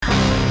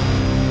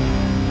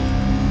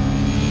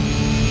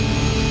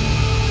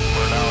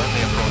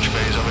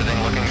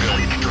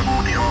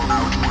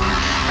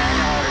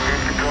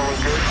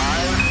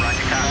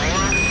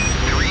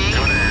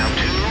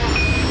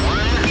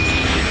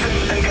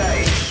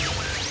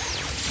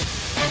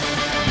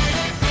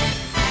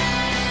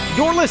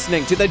You're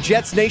listening to the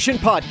Jets Nation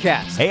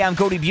podcast. Hey, I'm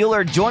Cody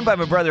Bueller, joined by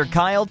my brother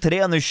Kyle. Today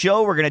on the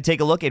show, we're going to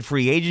take a look at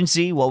free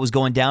agency, what was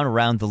going down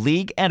around the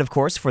league, and of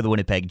course, for the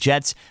Winnipeg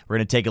Jets, we're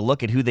going to take a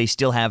look at who they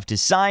still have to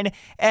sign,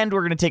 and we're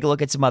going to take a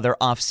look at some other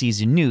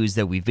off-season news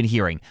that we've been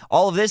hearing.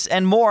 All of this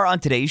and more on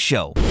today's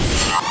show.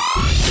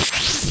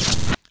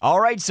 All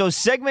right, so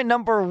segment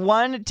number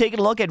one, taking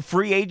a look at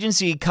free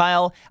agency.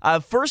 Kyle,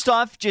 first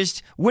off,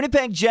 just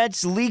Winnipeg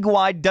Jets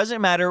league-wide,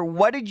 doesn't matter.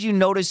 What did you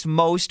notice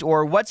most,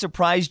 or what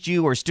surprised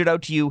you or stood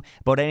out to you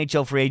about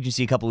NHL free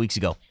agency a couple weeks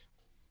ago?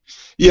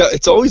 Yeah,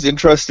 it's always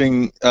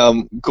interesting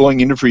going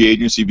into free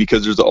agency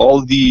because there's all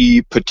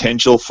the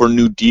potential for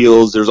new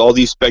deals. There's all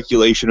these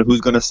speculation of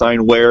who's going to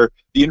sign where.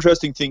 The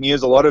interesting thing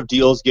is a lot of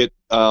deals get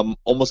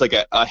almost like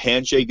a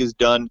handshake is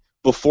done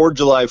before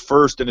July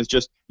 1st, and it's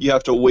just you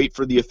have to wait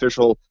for the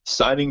official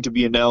signing to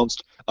be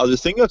announced. The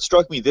thing that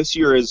struck me this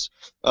year is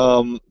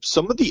some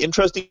of the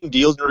interesting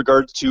deals in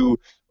regards to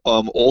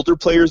older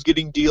players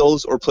getting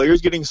deals or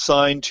players getting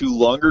signed to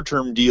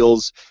longer-term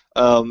deals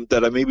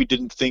that I maybe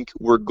didn't think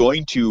were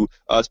going to,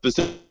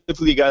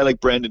 specifically a guy like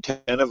Brandon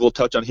Tanev. We'll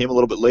touch on him a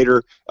little bit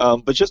later.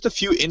 But just a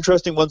few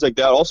interesting ones like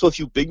that. Also a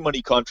few big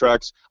money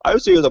contracts. I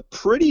would say it was a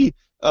pretty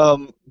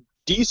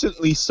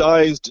decently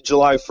sized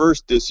July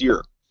 1st this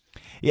year.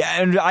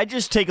 Yeah, and I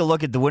just take a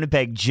look at the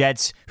Winnipeg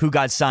Jets who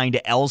got signed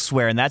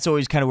elsewhere, and that's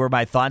always kind of where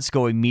my thoughts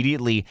go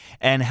immediately,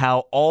 and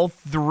how all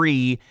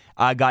three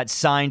got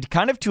signed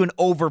kind of to an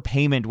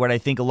overpayment, what I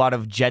think a lot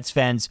of Jets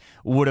fans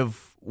would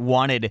have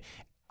wanted.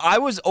 I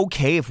was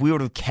okay if we would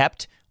have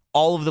kept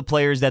all of the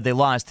players that they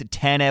lost,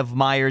 Tanev,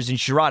 Myers, and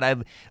Sherrod.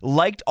 I've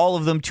liked all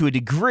of them to a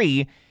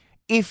degree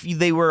if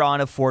they were on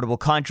affordable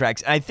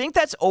contracts. And I think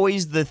that's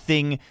always the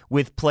thing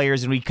with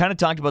players, and we kind of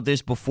talked about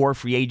this before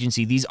free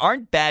agency. These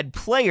aren't bad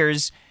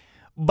players,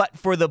 but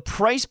for the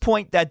price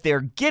point that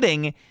they're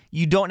getting,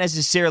 you don't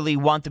necessarily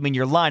want them in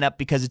your lineup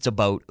because it's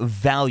about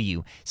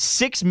value.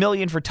 $6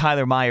 million for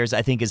Tyler Myers,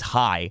 I think, is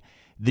high.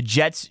 The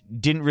Jets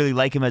didn't really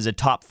like him as a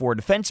top four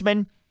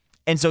defenseman,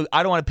 and so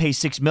I don't want to pay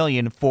 $6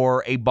 million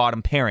for a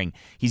bottom pairing.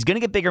 He's going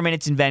to get bigger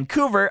minutes in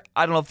Vancouver.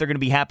 I don't know if they're going to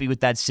be happy with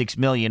that $6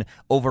 million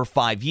over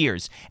 5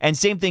 years. And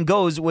same thing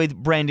goes with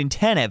Brandon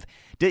Tanev.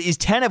 Is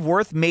Tanev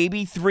worth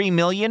maybe $3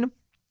 million?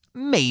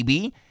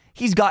 Maybe.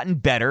 He's gotten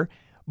better.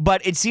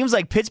 But it seems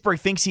like Pittsburgh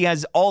thinks he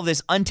has all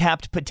this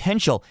untapped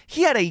potential.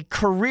 He had a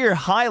career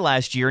high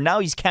last year.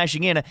 Now he's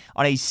cashing in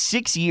on a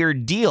 6-year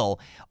deal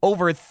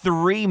over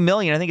 $3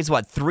 million. I think it's,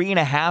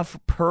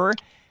 3.5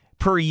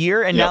 per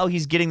year, and now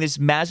he's getting this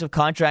massive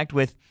contract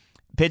with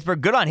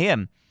Pittsburgh. Good on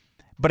him.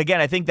 But again,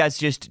 I think that's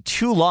just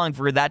too long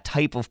for that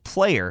type of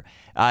player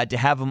to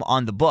have him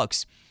on the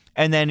books.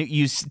 And then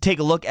you take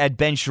a look at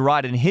Ben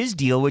Sherrod and his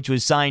deal, which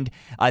was signed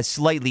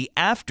slightly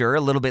after,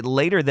 a little bit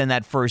later than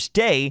that first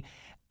day,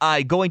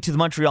 going to the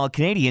Montreal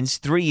Canadiens,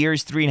 3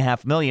 years,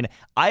 $3.5 million.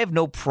 I have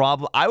no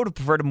problem. I would have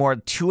preferred more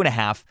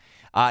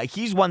 2.5.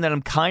 He's one that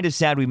I'm kind of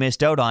sad we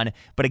missed out on.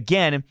 But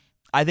again,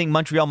 I think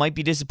Montreal might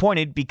be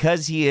disappointed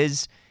because he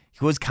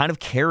was kind of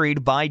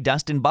carried by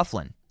Dustin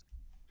Byfuglien.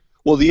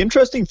 Well, the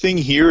interesting thing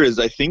here is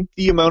I think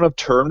the amount of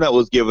term that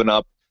was given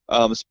up,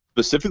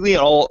 specifically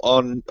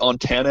on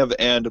Tanev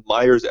and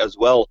Myers as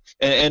well.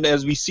 And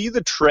as we see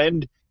the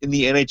trend in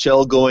the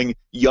NHL going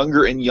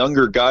younger and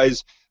younger,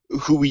 guys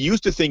who we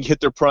used to think hit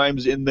their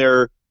primes in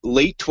their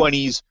late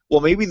 20s,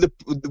 well, maybe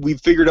we've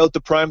figured out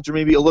the primes are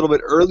maybe a little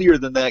bit earlier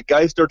than that.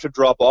 Guys start to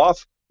drop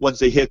off once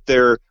they hit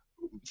their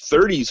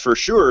 30s for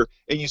sure,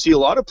 and you see a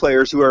lot of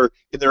players who are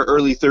in their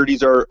early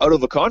 30s are out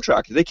of a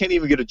contract. They can't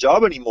even get a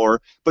job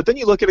anymore. But then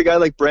you look at a guy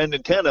like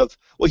Brandon Tanev.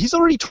 Well, he's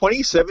already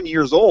 27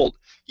 years old.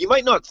 You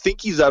might not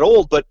think he's that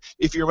old, but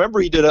if you remember,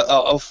 he did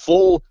a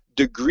full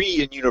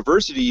degree in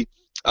university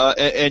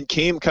and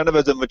came kind of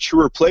as a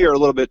mature player, a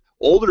little bit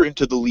older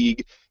into the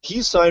league.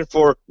 He's signed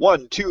for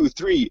 1, 2,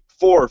 3,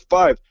 4,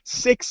 5,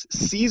 6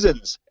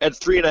 seasons at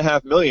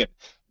 $3.5 million.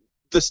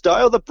 The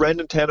style that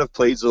Brandon Tanev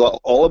plays is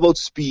all about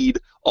speed,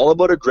 all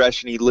about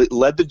aggression. He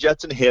led the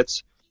Jets in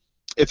hits.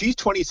 If he's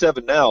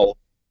 27 now,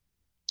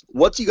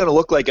 what's he going to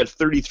look like at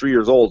 33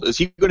 years old? Is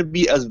he going to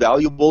be as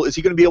valuable? Is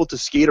he going to be able to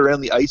skate around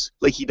the ice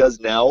like he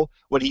does now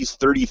when he's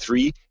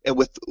 33 and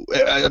with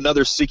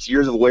another 6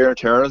 years of wear and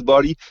tear on his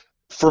body?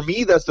 For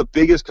me, that's the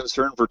biggest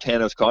concern for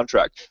Tanev's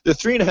contract. The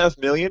 $3.5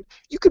 million,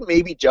 you could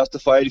maybe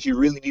justify it if you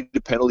really needed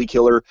a penalty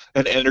killer,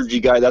 an energy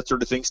guy, that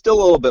sort of thing. Still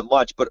a little bit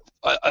much, but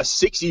a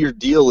 6-year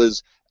deal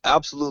is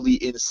absolutely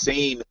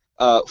insane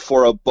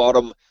for a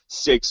bottom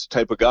 6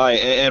 type of guy.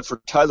 And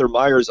for Tyler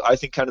Myers, I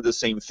think kind of the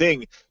same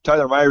thing.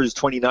 Tyler Myers is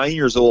 29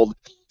 years old,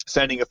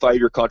 signing a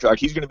 5-year contract.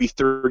 He's going to be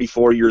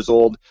 34 years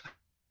old.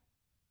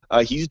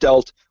 He's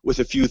dealt with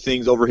a few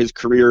things over his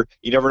career.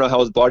 You never know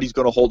how his body's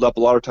going to hold up. A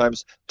lot of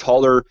times,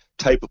 taller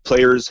type of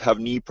players have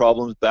knee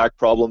problems, back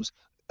problems.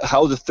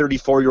 How's a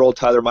 34-year-old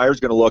Tyler Myers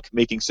going to look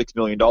making $6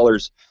 million?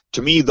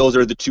 To me, those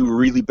are the two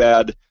really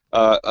bad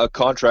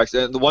contracts,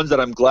 and the ones that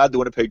I'm glad the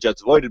Winnipeg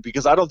Jets avoided,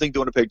 because I don't think the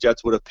Winnipeg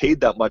Jets would have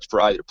paid that much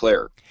for either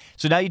player.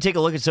 So now you take a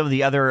look at some of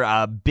the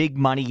other big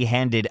money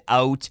handed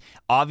out.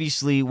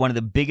 Obviously, one of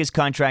the biggest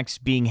contracts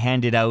being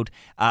handed out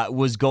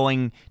was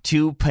going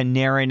to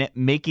Panarin,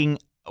 making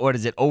over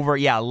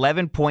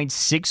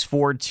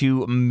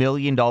 $11.642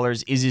 million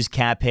is his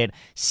cap hit.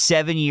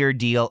 7-year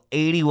deal,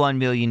 $81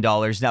 million.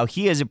 Now,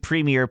 he is a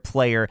premier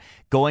player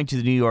going to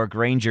the New York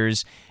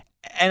Rangers.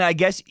 And I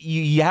guess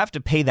you have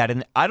to pay that.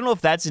 And I don't know if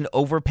that's an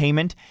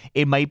overpayment.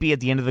 It might be at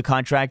the end of the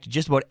contract.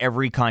 Just about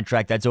every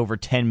contract that's over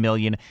 $10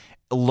 million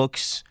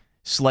looks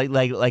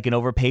slightly like an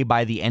overpay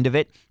by the end of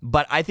it.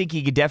 But I think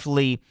he could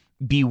definitely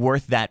be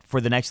worth that for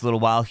the next little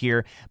while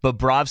here.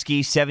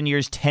 Bobrovsky, 7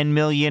 years, $10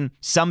 million.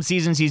 Some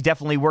seasons he's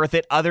definitely worth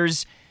it.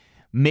 Others,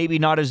 maybe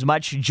not as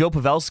much. Joe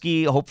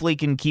Pavelski hopefully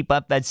can keep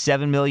up that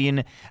 $7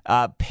 million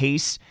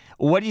pace.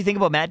 What do you think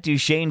about Matt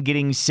Duchene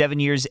getting 7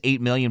 years,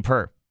 $8 million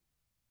per?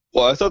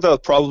 Well, I thought that was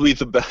probably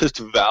the best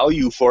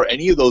value for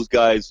any of those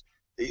guys.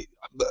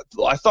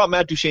 I thought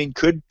Matt Duchene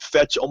could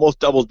fetch almost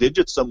double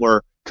digits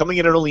somewhere. Coming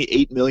in at only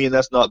 $8 million,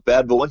 that's not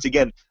bad. But once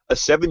again, a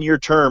 7-year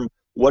term,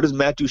 what is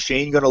Matt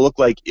Duchene going to look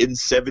like in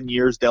 7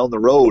 years down the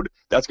road?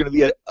 That's going to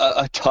be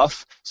a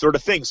tough sort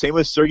of thing. Same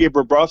with Sergei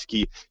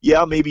Bobrovsky.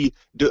 Yeah, maybe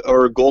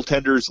or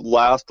goaltenders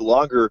last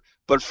longer.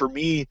 But for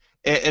me,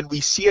 and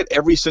we see it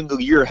every single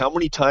year, how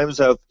many times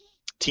have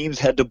teams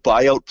had to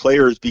buy out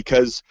players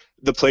because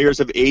the players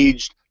have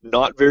aged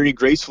not very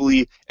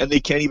gracefully and they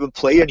can't even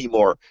play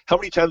anymore? How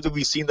many times have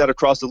we seen that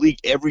across the league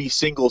every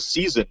single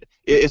season?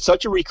 It's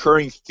such a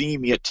recurring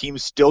theme, yet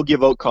teams still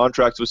give out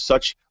contracts with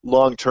such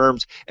long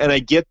terms. And I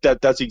get that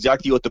that's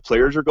exactly what the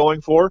players are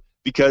going for,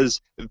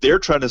 because they're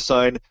trying to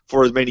sign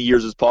for as many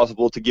years as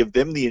possible to give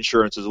them the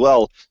insurance as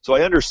well. So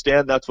I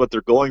understand that's what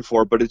they're going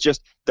for, but it's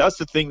just, that's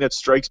the thing that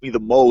strikes me the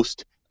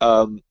most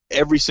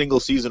every single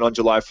season on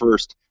July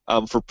 1st.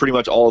 For pretty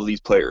much all of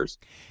these players.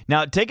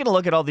 Now, taking a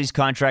look at all these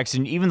contracts,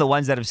 and even the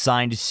ones that have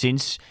signed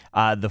since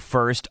the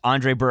first,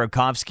 Andre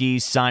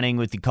Burakovsky signing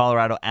with the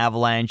Colorado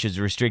Avalanche as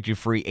a restricted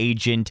free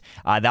agent.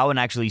 That one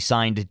actually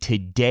signed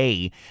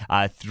today,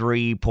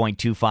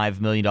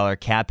 $3.25 million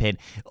cap hit.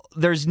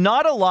 There's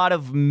not a lot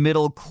of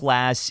middle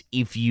class,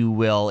 if you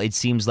will, it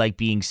seems like,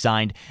 being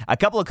signed. A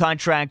couple of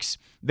contracts,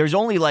 there's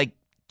only like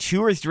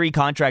 2 or 3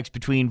 contracts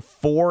between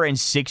 $4 and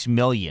 $6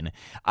 million.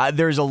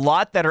 There's a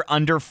lot that are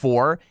under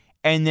 4.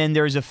 And then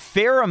there's a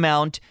fair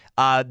amount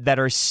that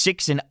are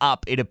 6 and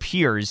up, it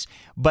appears.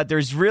 But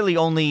there's really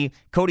only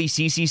Cody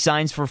Ceci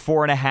signs for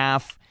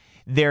 4.5.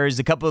 There's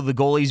a couple of the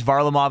goalies,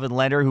 Varlamov and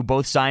Lehner, who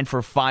both signed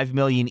for $5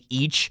 million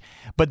each.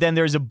 But then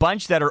there's a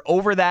bunch that are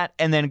over that,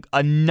 and then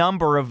a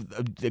number of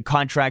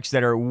contracts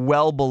that are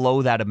well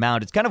below that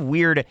amount. It's kind of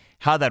weird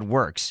how that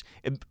works.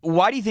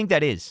 Why do you think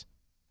that is?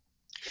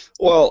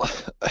 Well,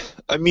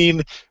 I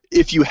mean,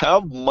 if you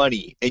have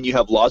money and you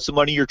have lots of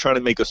money, you're trying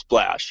to make a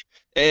splash.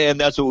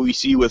 And that's what we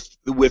see with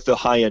the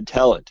high-end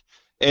talent.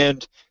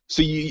 And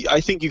so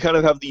I think you kind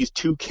of have these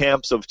two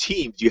camps of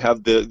teams. You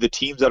have the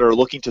teams that are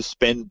looking to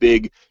spend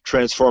big,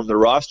 transform the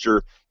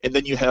roster, and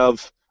then you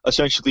have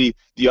essentially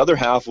the other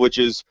half, which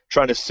is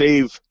trying to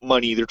save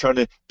money. They're trying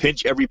to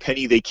pinch every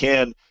penny they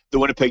can. The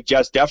Winnipeg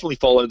Jets definitely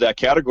fall into that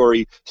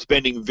category,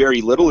 spending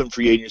very little in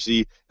free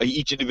agency,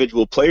 each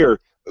individual player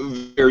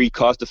very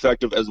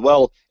cost-effective as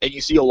well. And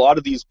you see a lot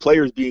of these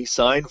players being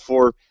signed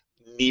for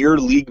near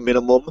league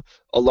minimum.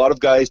 A lot of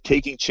guys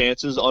taking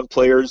chances on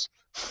players,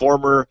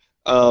 former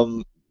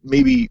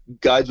maybe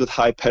guys with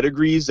high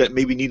pedigrees that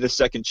maybe need a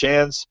second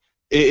chance.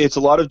 It's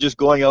a lot of just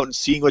going out and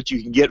seeing what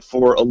you can get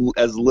for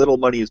as little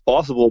money as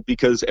possible,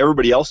 because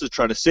everybody else is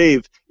trying to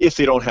save if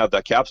they don't have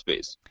that cap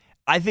space.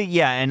 I think,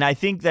 yeah, and I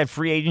think that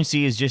free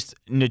agency is just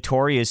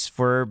notorious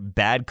for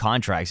bad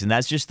contracts, and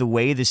that's just the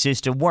way the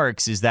system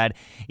works, is that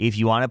if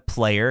you want a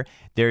player,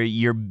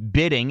 you're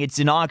bidding, it's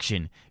an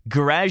auction.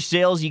 Garage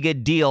sales, you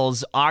get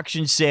deals.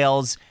 Auction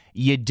sales,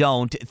 you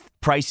don't.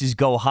 Prices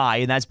go high,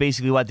 and that's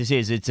basically what this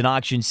is. It's an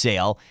auction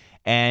sale,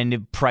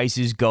 and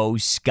prices go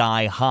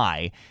sky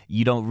high.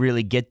 You don't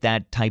really get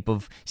that type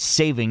of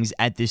savings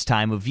at this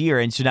time of year.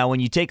 And so now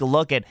when you take a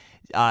look at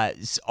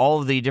all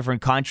of the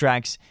different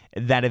contracts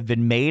that have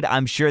been made,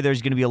 I'm sure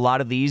there's going to be a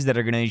lot of these that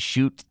are going to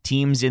shoot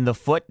teams in the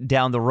foot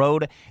down the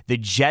road. The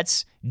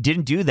Jets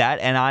didn't do that,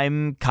 and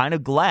I'm kind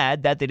of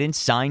glad that they didn't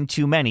sign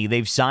too many.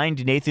 They've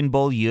signed Nathan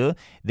Beaulieu.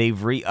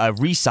 They've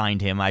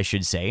re-signed him, I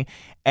should say.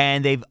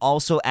 And they've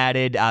also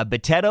added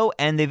Boteto,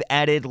 and they've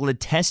added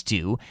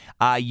Letestu.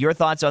 Your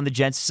thoughts on the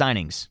Jets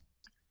signings?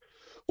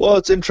 Well,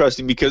 it's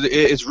interesting because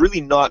it's really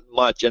not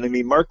much. And I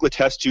mean, Mark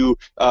Letestu,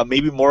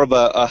 maybe more of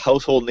a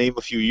household name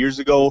a few years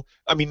ago.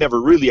 I mean,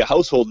 never really a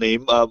household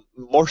name,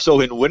 more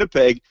so in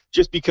Winnipeg,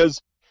 just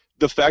because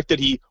the fact that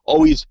he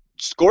always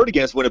scored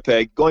against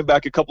Winnipeg. Going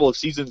back a couple of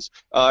seasons,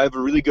 I have a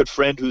really good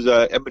friend who's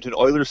an Edmonton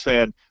Oilers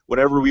fan.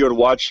 Whenever we would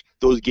watch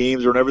those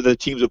games or whenever the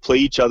teams would play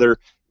each other,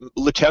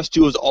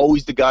 Letestu was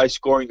always the guy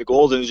scoring the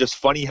goals, and it's just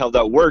funny how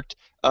that worked.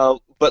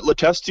 But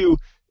Letestu,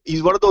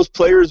 he's one of those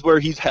players where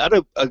he's had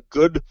a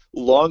good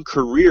long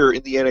career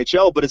in the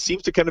NHL, but it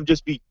seems to kind of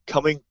just be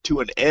coming to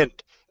an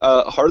end.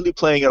 Hardly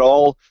playing at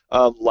all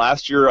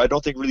last year. I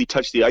don't think really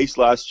touched the ice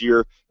last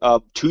year.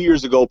 2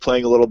 years ago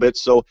playing a little bit.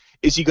 So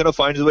is he going to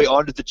find his way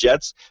onto the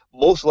Jets?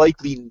 Most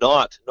likely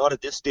not. Not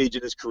at this stage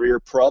in his career.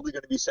 Probably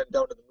going to be sent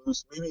down to the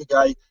Moose. Maybe a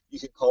guy you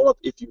can call up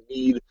if you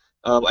need.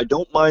 I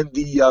don't mind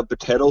the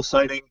Bitetto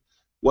signing.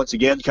 Once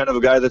again, kind of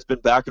a guy that's been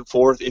back and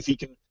forth. If he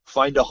can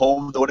find a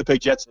home, the Winnipeg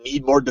Jets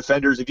need more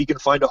defenders. If he can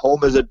find a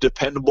home as a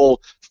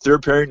dependable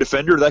third-pairing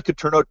defender, that could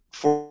turn out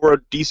for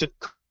a decent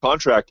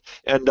contract.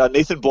 And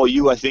Nathan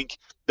Beaulieu, I think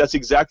that's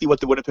exactly what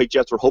the Winnipeg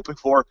Jets were hoping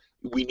for.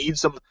 We need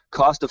some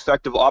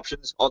cost-effective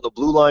options on the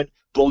blue line.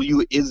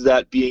 Beaulieu is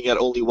that, being at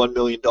only $1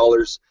 million.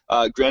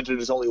 Granted,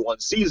 it's only one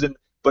season,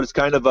 but it's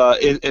kind of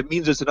it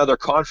means it's another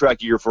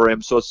contract year for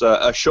him. So it's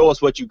a show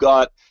us what you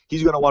got.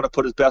 He's going to want to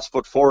put his best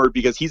foot forward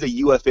because he's a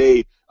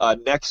UFA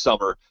next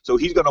summer. So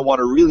he's going to want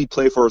to really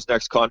play for his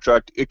next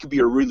contract. It could be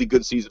a really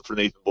good season for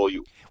Nathan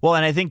Beaulieu. Well,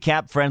 and I think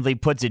Cap Friendly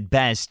puts it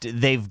best.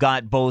 They've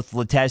got both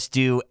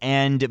Letestu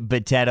and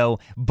Bitetto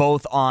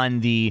both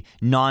on the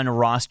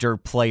non-roster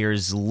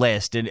players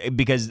list, and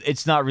because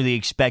it's not really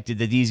expected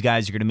that these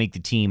guys are going to make the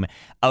team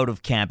out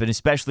of camp, and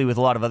especially with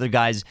a lot of other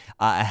guys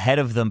ahead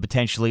of them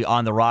potentially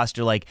on the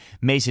roster, like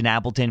Mason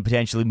Appleton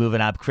potentially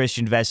moving up,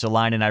 Christian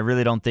Vesalainen. I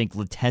really don't think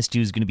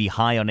Letestu is going to be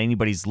high on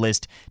anybody's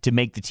list to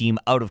make the team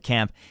out of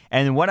camp.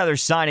 And then one other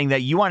signing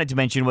that you wanted to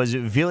mention was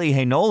Ville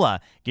Heinola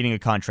getting a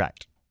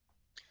contract.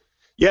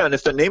 Yeah, and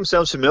if the name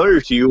sounds familiar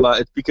to you,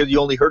 it's because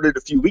you only heard it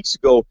a few weeks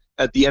ago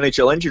at the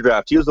NHL entry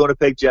draft. He was the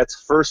Winnipeg Jets'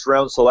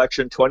 first-round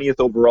selection, 20th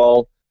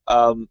overall.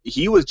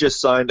 He was just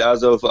signed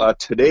as of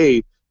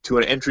today to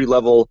an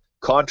entry-level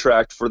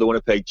contract for the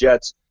Winnipeg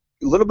Jets.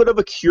 A little bit of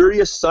a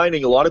curious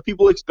signing. A lot of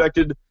people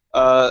expected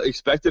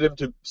him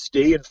to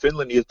stay in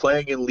Finland. He was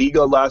playing in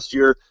Liga last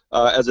year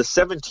as a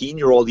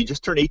 17-year-old. He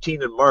just turned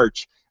 18 in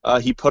March.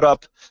 He put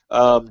up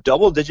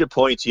double-digit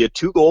points. He had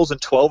 2 goals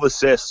and 12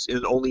 assists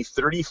in only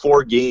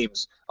 34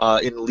 games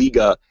in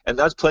Liga, and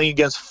that's playing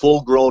against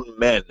full-grown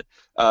men.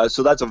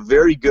 So that's a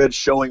very good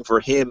showing for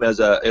him as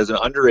an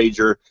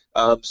underager.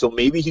 So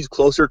maybe he's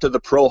closer to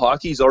the pro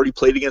hockey. He's already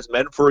played against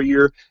men for a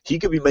year. He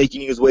could be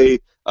making his way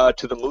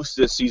to the Moose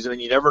this season,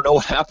 and you never know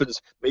what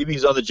happens. Maybe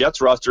he's on the Jets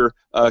roster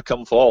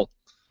come fall.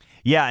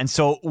 Yeah, and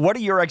so what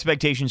are your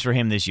expectations for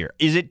him this year?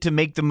 Is it to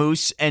make the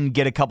Moose and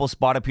get a couple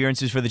spot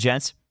appearances for the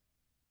Jets?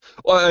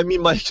 Well, I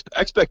mean, my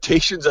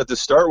expectations at the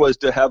start was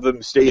to have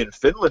him stay in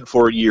Finland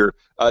for a year.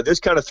 This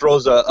kind of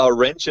throws a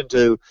wrench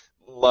into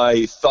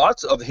my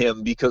thoughts of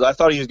him because I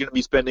thought he was going to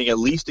be spending at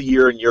least a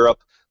year in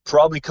Europe,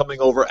 probably coming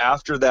over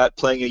after that,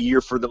 playing a year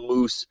for the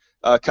Moose,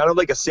 kind of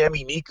like a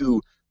Sami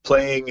Niku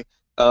playing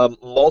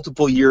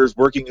multiple years,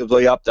 working his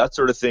way up, that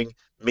sort of thing.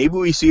 Maybe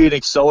we see an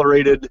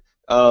accelerated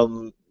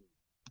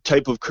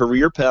type of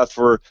career path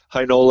for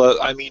Heinola.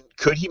 I mean,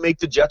 could he make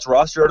the Jets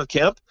roster out of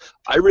camp?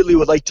 I really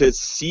would like to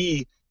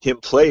see him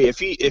play. If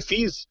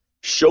he's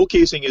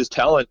showcasing his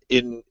talent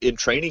in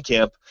training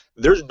camp,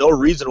 there's no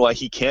reason why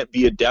he can't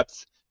be a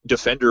depth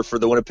defender for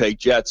the Winnipeg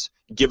Jets,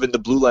 given the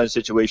blue line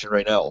situation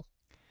right now.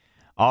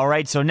 All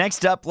right, so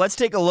next up, let's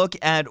take a look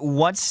at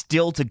what's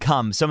still to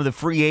come. Some of the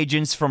free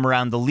agents from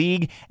around the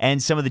league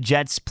and some of the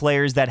Jets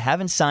players that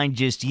haven't signed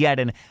just yet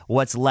and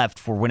what's left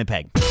for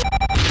Winnipeg.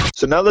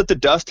 So now that the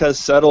dust has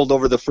settled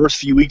over the first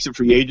few weeks of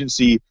free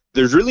agency,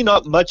 there's really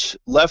not much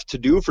left to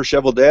do for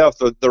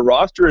Cheveldayoff. The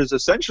roster is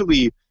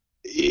essentially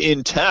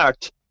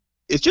intact.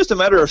 It's just a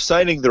matter of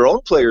signing their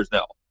own players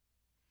now.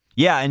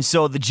 Yeah, and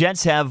so the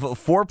Jets have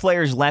 4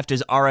 players left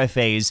as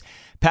RFAs.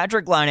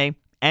 Patrick Laine,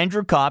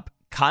 Andrew Kopp,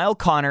 Kyle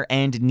Connor,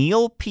 and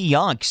Neil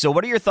Pionk. So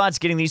what are your thoughts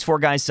getting these 4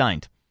 guys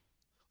signed?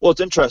 Well,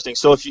 it's interesting.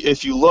 So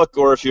if you look,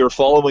 or if you're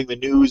following the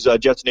news,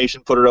 Jets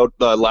Nation put it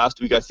out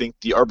last week, I think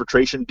the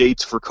arbitration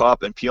dates for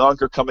Kopp and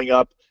Pionk are coming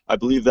up. I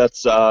believe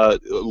that's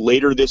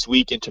later this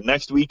week into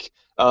next week.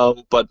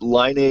 But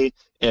Laine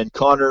and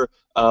Connor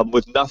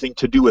with nothing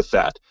to do with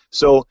that.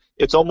 So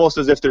it's almost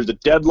as if there's a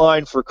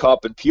deadline for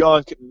Kopp and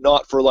Pionk,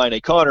 not for Laine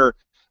Connor.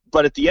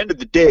 But at the end of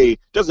the day, it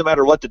doesn't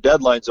matter what the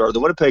deadlines are. The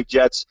Winnipeg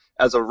Jets,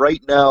 as of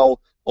right now,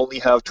 only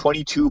have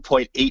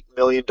 $22.8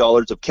 million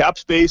of cap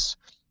space,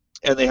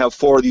 and they have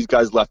 4 of these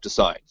guys left to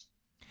sign.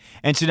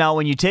 And so now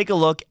when you take a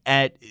look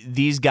at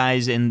these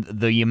guys and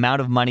the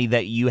amount of money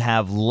that you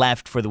have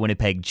left for the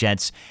Winnipeg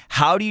Jets,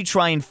 how do you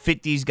try and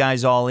fit these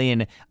guys all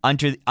in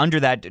under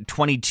that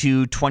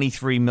 $22,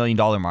 $23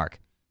 million mark?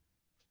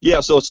 Yeah,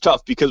 so it's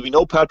tough because we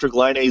know Patrick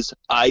Laine's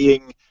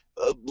eyeing,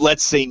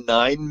 let's say,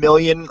 $9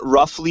 million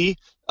roughly.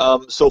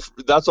 So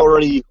that's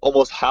already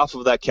almost half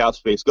of that cap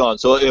space gone.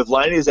 So if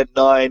Laine is at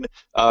 9,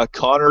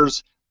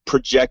 Connor's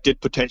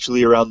projected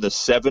potentially around the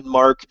 7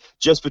 mark.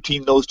 Just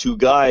between those 2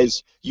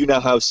 guys, you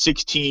now have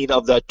 16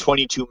 of that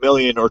 22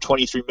 million or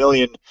 23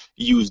 million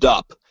used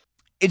up.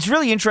 It's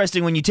really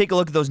interesting when you take a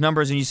look at those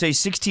numbers and you say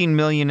 16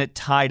 million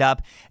tied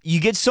up.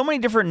 You get so many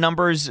different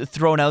numbers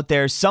thrown out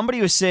there.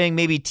 Somebody was saying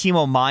maybe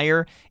Timo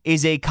Meier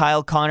is a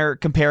Kyle Connor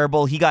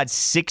comparable. He got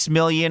 6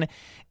 million.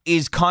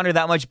 Is Connor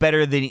that much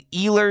better than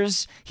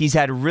Ehlers? He's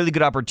had a really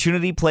good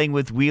opportunity playing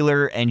with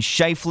Wheeler and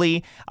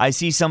Scheifele. I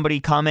see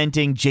somebody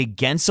commenting Jake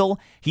Gensel.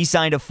 He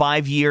signed a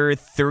 5-year,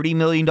 $30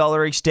 million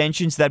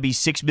extension, so that'd be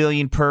 $6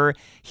 million per.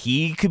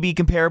 He could be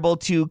comparable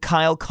to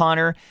Kyle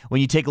Connor when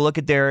you take a look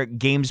at their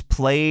games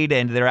played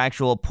and their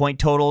actual point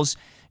totals.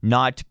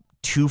 Not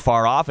too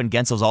far off, and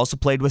Gensel's also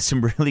played with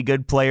some really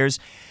good players.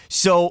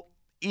 So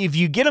if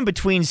you get him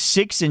between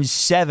 6 and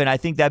 7, I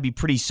think that'd be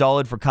pretty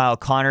solid for Kyle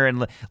Connor.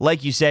 And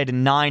like you said,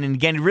 9. And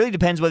again, it really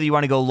depends whether you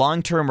want to go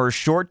long-term or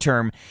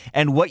short-term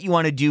and what you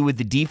want to do with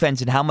the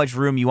defense and how much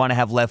room you want to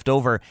have left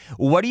over.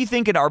 What do you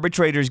think an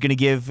arbitrator is going to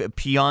give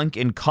Pionk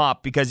and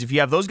Kopp? Because if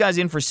you have those guys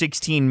in for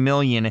 $16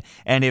 million,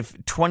 and if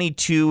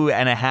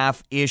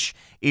 22.5-ish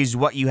is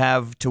what you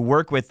have to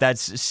work with,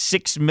 that's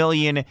 $6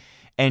 million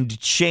and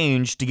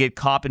change to get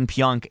Kopp and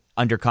Pionk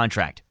under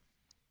contract.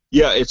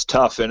 Yeah, it's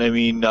tough. And I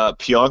mean,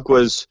 Pionk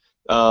was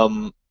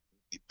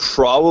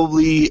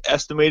probably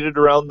estimated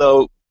around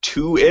the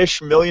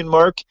 2-ish million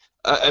mark.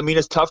 I mean,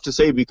 it's tough to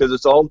say because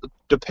it's all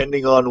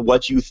depending on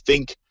what you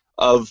think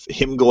of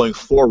him going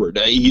forward.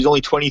 He's only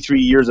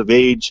 23 years of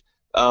age,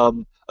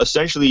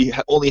 essentially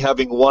only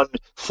having one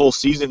full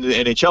season in the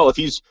NHL. If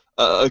he's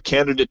a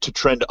candidate to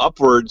trend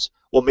upwards,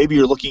 well, maybe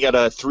you're looking at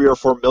a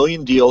 $3 or $4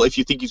 million deal if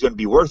you think he's going to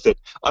be worth it.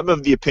 I'm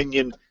of the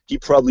opinion he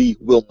probably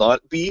will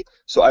not be.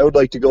 So I would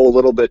like to go a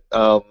little bit,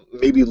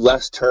 maybe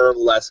less term,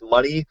 less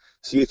money.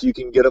 See if you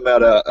can get him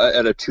at a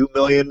 $2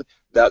 million,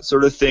 that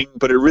sort of thing.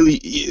 But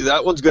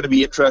that one's going to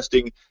be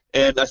interesting.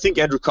 And I think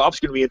Andrew Kopp's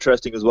going to be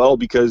interesting as well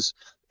because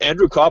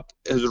Andrew Kopp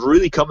has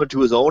really come into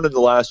his own in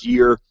the last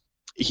year.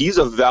 He's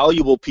a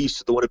valuable piece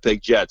to the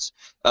Winnipeg Jets.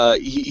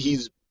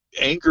 He's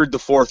anchored the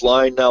fourth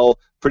line now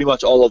pretty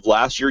much all of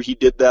last year. He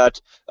did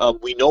that.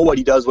 We know what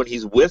he does when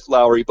he's with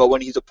Lowry, but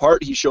when he's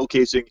apart, he's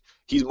showcasing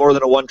he's more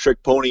than a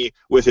one-trick pony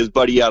with his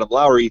buddy Adam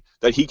Lowry,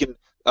 that he can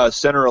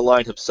center a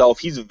line himself.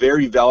 He's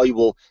very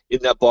valuable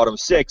in that bottom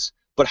six,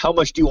 but how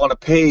much do you want to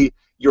pay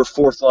your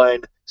fourth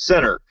line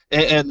center?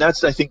 And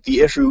that's, I think,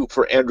 the issue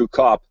for Andrew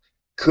Kopp.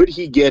 Could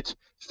he get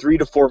 $3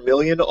 to $4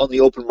 million on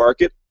the open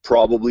market?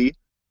 Probably.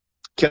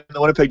 Can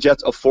the Winnipeg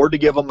Jets afford to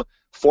give him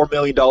 $4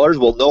 million?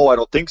 Well, no, I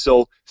don't think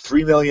so.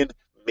 $3 million,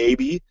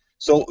 maybe.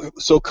 So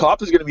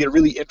Kopp is going to be a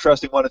really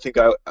interesting one.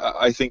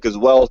 I think as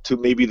well, to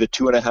maybe the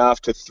 $2.5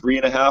 to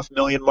 $3.5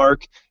 million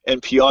mark.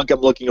 And Pionk,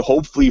 I'm looking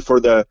hopefully for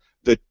the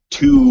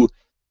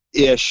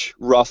 2-ish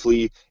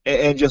roughly,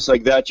 and just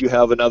like that, you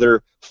have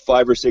another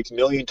 $5 or $6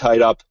 million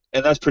tied up,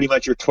 and that's pretty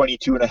much your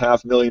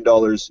 $22.5 million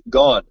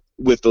gone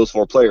with those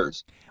 4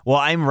 players. Well,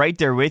 I'm right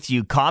there with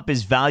you. Kopp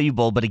is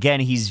valuable, but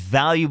again, he's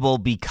valuable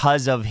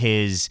because of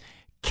his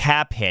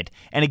cap hit.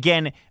 And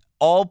again,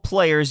 all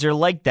players are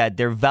like that.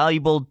 They're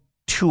valuable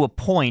to a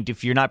point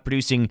if you're not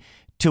producing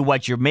to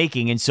what you're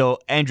making. And so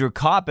Andrew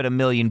Kopp at $1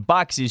 million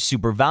is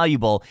super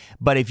valuable.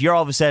 But if you're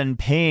all of a sudden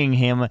paying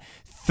him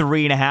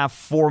 $3.5,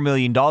 $4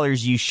 million,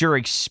 you sure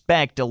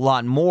expect a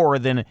lot more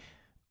than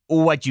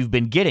what you've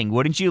been getting,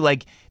 wouldn't you?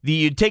 Like,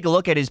 you take a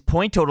look at his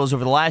point totals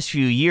over the last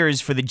few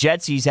years. For the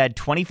Jets, he's had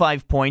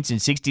 25 points in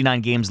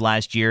 69 games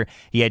last year.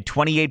 He had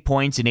 28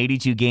 points in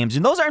 82 games.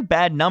 And those aren't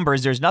bad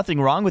numbers. There's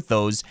nothing wrong with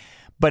those.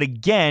 But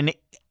again,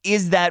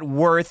 is that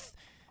worth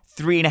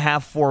 $3.5,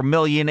 $4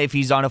 million if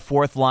he's on a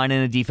fourth line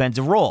in a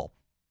defensive role?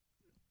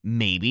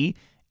 Maybe.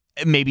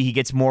 Maybe he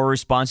gets more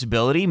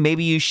responsibility.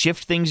 Maybe you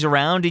shift things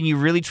around and you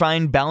really try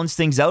and balance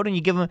things out and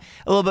you give him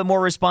a little bit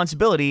more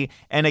responsibility.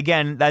 And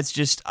again, that's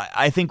just,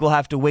 I think we'll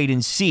have to wait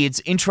and see.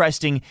 It's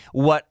interesting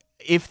what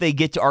if they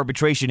get to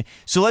arbitration.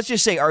 So let's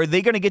just say, are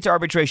they going to get to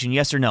arbitration?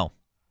 Yes or no?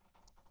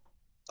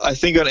 I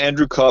think on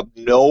Andrew Kopp,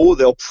 no.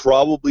 They'll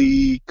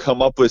probably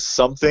come up with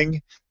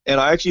something. And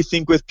I actually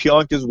think with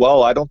Pionk as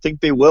well, I don't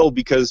think they will,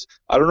 because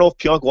I don't know if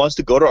Pionk wants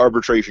to go to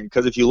arbitration,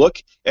 because if you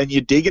look and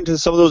you dig into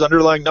some of those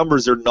underlying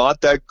numbers, they're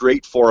not that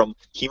great for him.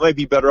 He might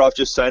be better off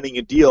just signing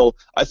a deal.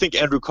 I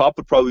think Andrew Kopp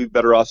would probably be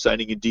better off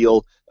signing a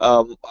deal.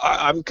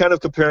 I'm kind of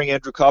comparing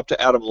Andrew Kopp to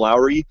Adam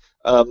Lowry.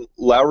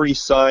 Lowry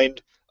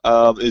signed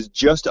is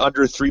just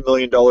under $3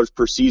 million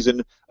per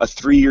season, a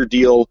 3-year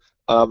deal.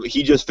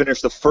 He just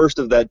finished the first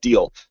of that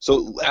deal.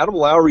 So Adam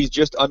Lowry's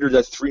just under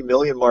that $3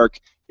 million mark.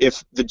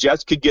 If the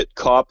Jets could get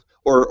Kopp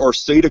or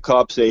say to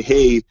Kopp, say,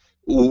 hey,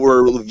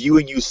 we're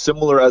viewing you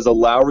similar as a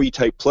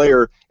Lowry-type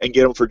player, and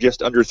get him for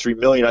just under $3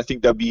 million, I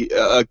think that'd be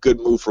a good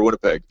move for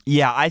Winnipeg.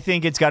 Yeah, I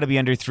think it's got to be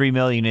under $3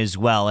 million as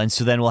well, and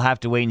so then we'll have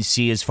to wait and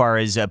see as far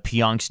as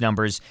Pionk's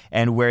numbers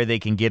and where they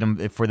can get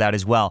him for that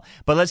as well.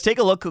 But let's take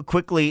a look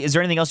quickly. Is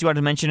there anything else you want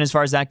to mention as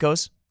far as that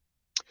goes?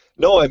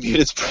 No, I mean,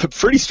 it's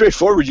pretty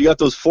straightforward. You got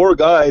those 4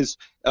 guys.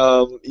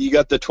 You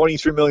got the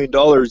 $23 million.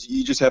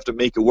 You just have to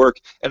make it work.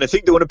 And I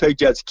think the Winnipeg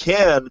Jets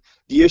can.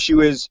 The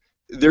issue is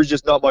there's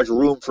just not much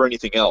room for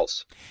anything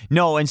else.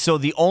 No, and so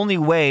the only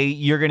way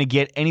you're going to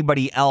get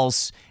anybody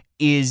else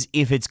is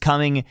if it's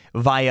coming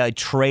via a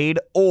trade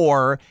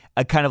or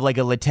a kind of like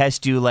a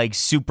Letestu, like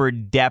super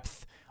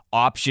depth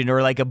option,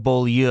 or like a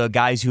Beaulieu,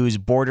 guys who's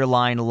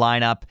borderline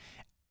lineup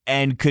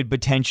and could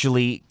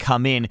potentially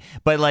come in.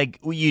 But like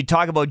you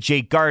talk about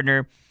Jake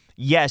Gardiner,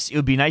 yes, it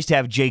would be nice to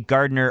have Jake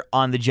Gardiner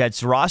on the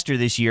Jets roster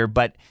this year,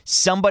 but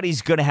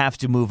somebody's going to have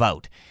to move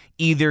out.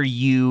 Either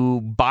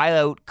you buy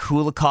out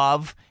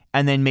Kulikov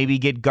and then maybe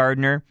get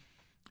Gardiner.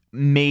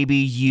 Maybe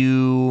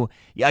you,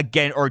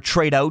 again, or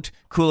trade out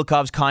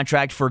Kulikov's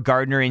contract for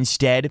Gardiner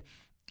instead.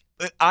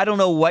 I don't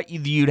know what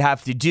you'd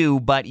have to do,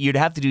 but you'd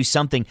have to do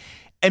something.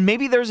 And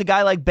maybe there's a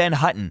guy like Ben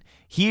Hutton.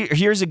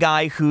 Here's a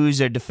guy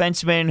who's a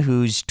defenseman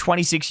who's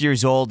 26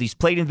 years old. He's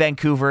played in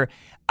Vancouver.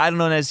 I don't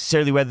know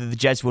necessarily whether the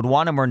Jets would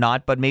want him or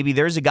not, but maybe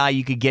there's a guy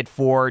you could get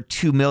for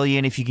 $2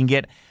 million if you can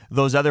get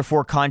those other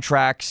 4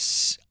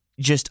 contracts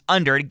just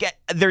under.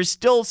 There's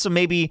still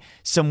maybe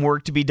some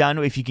work to be done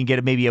if you can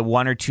get maybe a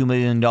 $1 or $2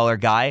 million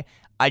guy.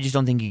 I just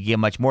don't think you can get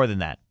much more than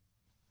that.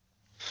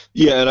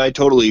 Yeah, and I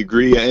totally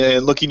agree.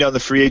 And looking down the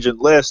free agent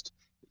list,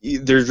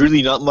 there's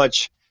really not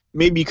much.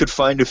 Maybe you could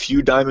find a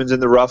few diamonds in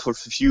the rough with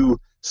a few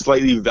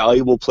slightly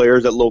valuable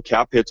players at low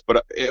cap hits,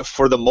 but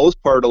for the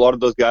most part, a lot of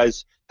those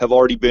guys have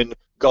already been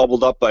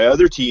gobbled up by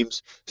other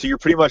teams. So you're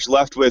pretty much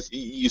left with,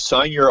 you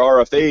sign your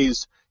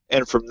RFAs,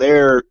 and from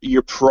there,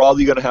 you're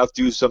probably going to have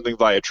to do something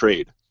via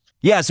trade.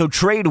 Yeah, so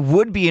trade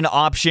would be an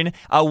option.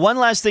 One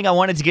last thing I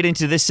wanted to get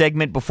into this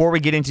segment before we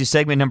get into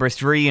segment number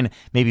 3 and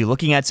maybe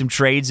looking at some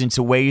trades and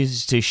some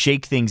ways to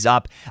shake things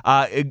up.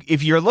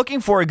 If you're looking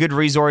for a good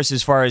resource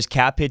as far as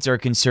cap hits are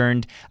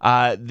concerned,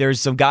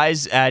 there's some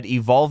guys at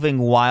Evolving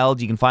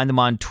Wild. You can find them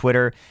on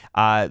Twitter.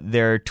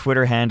 Their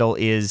Twitter handle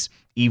is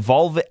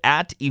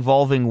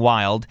Evolving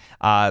Wild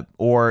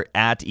or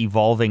at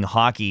Evolving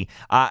Hockey,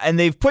 and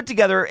they've put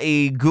together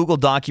a Google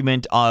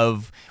document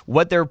of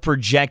what their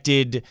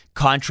projected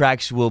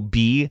contracts will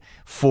be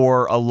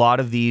for a lot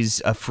of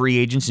these free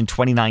agents in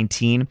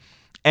 2019.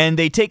 And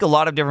they take a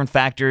lot of different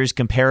factors,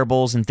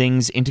 comparables, and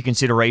things into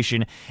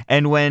consideration.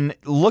 And when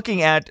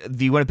looking at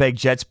the Winnipeg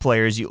Jets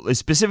players,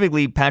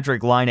 specifically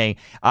Patrik Laine,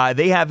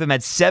 they have him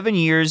at 7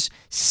 years,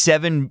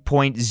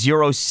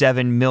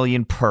 $7.07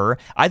 million per.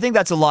 I think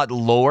that's a lot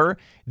lower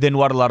than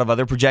what a lot of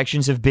other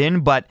projections have been,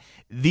 but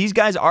these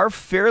guys are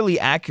fairly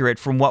accurate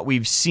from what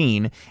we've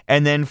seen.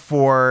 And then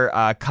for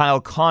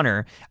Kyle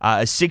Connor,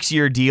 a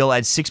 6-year deal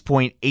at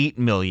 $6.8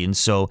 million,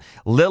 so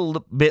a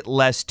little bit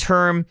less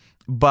term,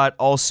 but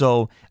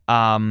also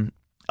a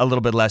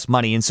little bit less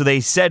money. And so they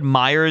said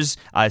Myers,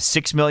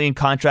 $6 million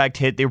contract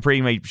hit. They were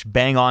pretty much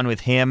bang on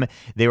with him.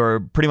 They were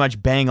pretty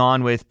much bang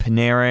on with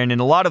Panarin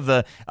and a lot of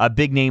the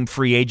big name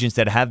free agents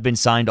that have been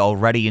signed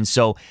already. And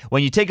so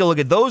when you take a look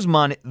at those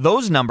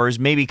numbers,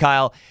 maybe,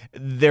 Kyle,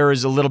 there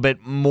is a little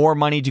bit more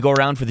money to go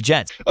around for the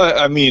Jets.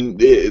 I mean,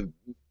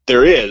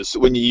 there is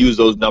when you use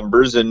those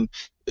numbers, and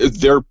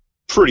they're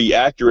pretty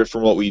accurate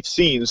from what we've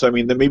seen. So, I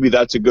mean, then maybe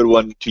that's a good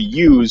one to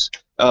use.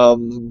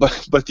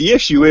 But the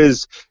issue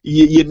is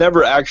you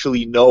never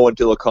actually know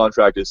until a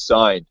contract is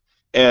signed.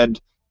 And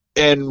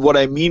what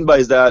I mean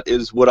by that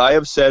is, would I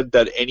have said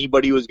that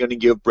anybody was going to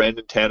give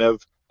Brandon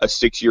Tanev a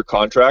 6-year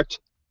contract?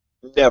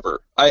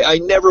 Never. I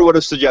never would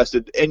have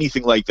suggested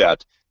anything like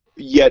that.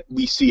 Yet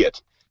we see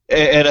it.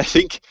 And I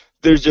think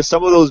there's just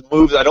some of those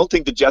moves. I don't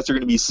think the Jets are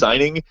going to be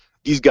signing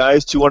these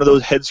guys to one of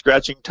those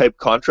head-scratching type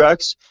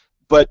contracts.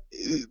 But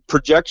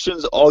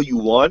projections all you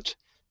want,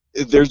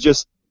 there's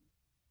just,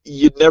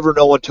 you never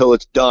know until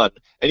it's done.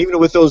 And even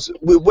with those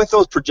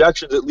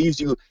projections, it leaves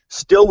you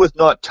still with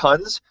not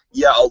tons,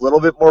 a little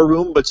bit more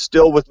room, but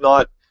still with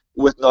not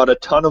a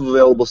ton of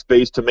available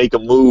space to make a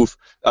move.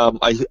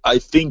 I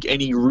think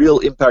any real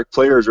impact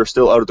players are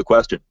still out of the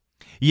question.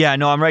 Yeah,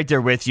 no, I'm right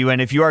there with you. And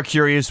if you are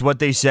curious what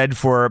they said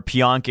for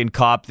Pionk and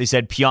Kopp, they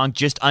said Pionk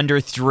just under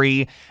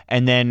 3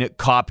 and then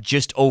Kopp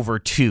just over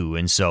 2.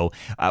 And so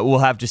we'll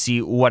have to see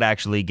what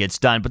actually gets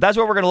done. But that's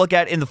what we're going to look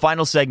at in the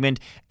final segment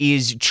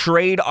is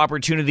trade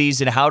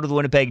opportunities and how do the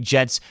Winnipeg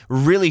Jets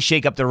really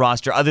shake up their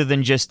roster other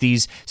than just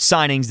these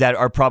signings that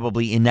are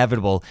probably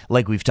inevitable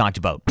like we've talked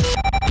about.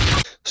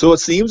 So it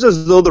seems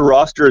as though the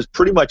roster is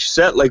pretty much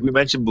set like we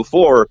mentioned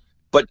before.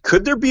 But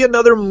could there be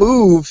another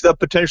move that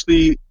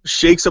potentially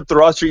shakes up the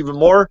roster even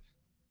more?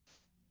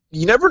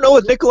 You never know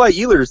with Nikolai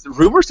Ehlers. The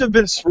rumors have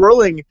been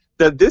swirling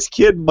that this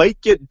kid might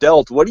get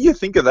dealt. What do you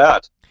think of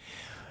that?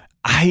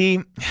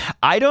 I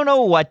don't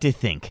know what to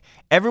think.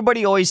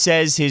 Everybody always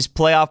says his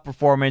playoff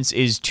performance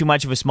is too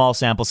much of a small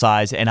sample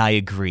size, and I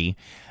agree.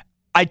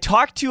 I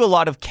talk to a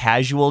lot of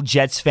casual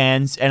Jets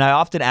fans, and I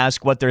often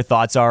ask what their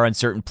thoughts are on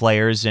certain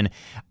players, and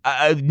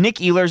Nick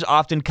Ehlers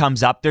often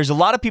comes up. There's a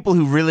lot of people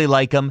who really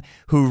like him,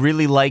 who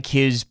really like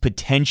his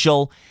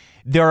potential.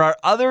 There are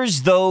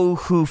others, though,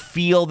 who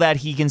feel that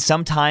he can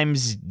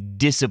sometimes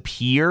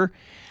disappear,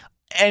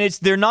 and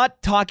they're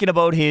not talking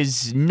about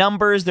his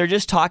numbers, they're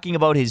just talking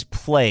about his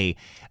play.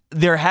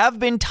 There have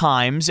been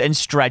times and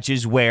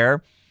stretches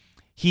where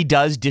he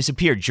does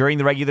disappear during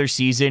the regular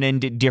season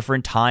and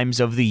different times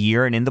of the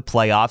year and in the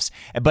playoffs.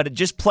 But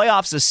just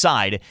playoffs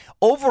aside,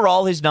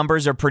 overall his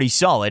numbers are pretty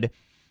solid.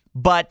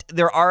 But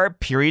there are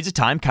periods of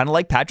time, kind of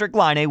like Patrik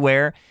Laine,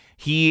 where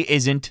he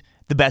isn't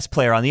the best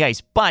player on the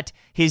ice. But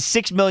his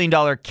 $6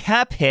 million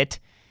cap hit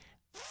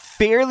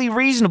fairly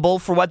reasonable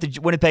for what the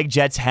Winnipeg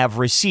Jets have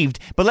received.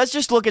 But let's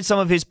just look at some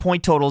of his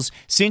point totals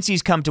since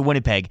he's come to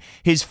Winnipeg.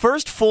 His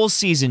first full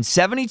season,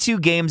 72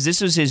 games. This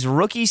was his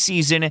rookie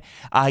season.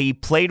 He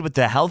played with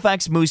the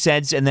Halifax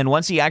Mooseheads, and then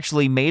once he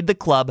actually made the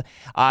club,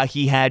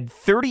 he had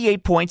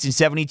 38 points in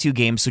 72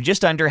 games, so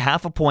just under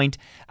half a point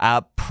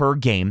per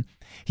game.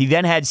 He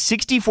then had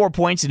 64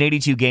 points in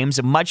 82 games,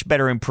 a much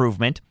better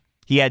improvement.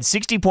 He had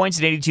 60 points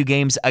in 82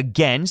 games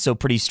again, so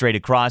pretty straight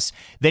across.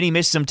 Then he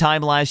missed some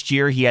time last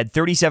year. He had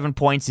 37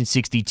 points in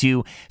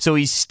 62. So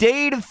he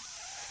stayed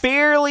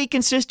fairly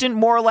consistent,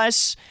 more or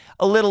less,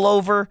 a little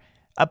over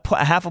a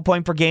half a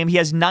point per game. He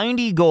has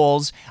 90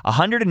 goals,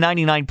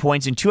 199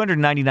 points in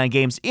 299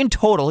 games. In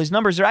total, his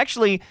numbers are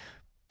actually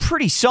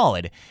pretty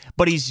solid,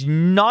 but he's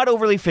not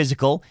overly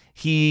physical.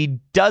 He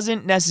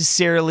doesn't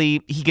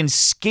necessarily, he can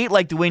skate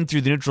like the wind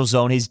through the neutral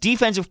zone. His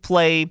defensive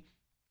play,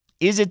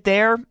 is it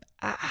there?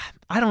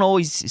 I don't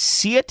always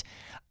see it.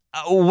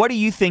 What do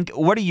you think?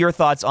 What are your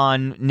thoughts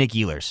on Nick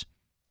Ehlers?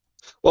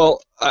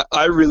 Well,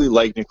 I really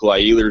like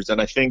Nikolai Ehlers,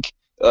 and I think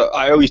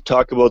I always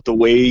talk about the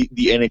way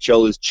the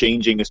NHL is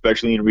changing,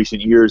 especially in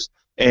recent years.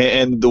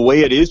 And the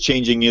way it is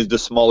changing is the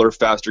smaller,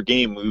 faster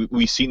game.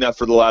 We've seen that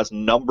for the last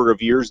number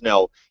of years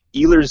now.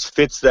 Ehlers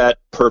fits that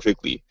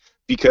perfectly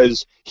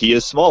because he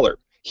is smaller.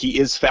 He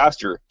is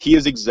faster. He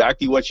is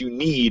exactly what you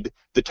need,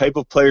 the type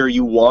of player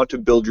you want to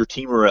build your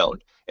team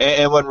around.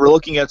 And when we're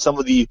looking at some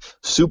of the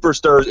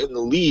superstars in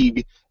the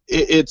league,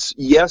 it's,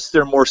 yes,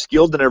 they're more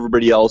skilled than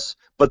everybody else,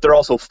 but they're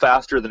also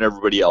faster than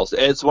everybody else.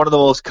 And it's one of the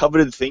most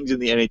coveted things in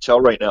the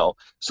NHL right now.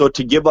 So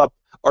to give up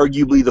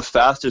arguably the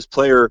fastest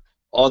player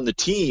on the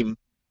team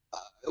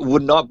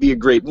would not be a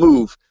great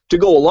move. To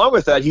go along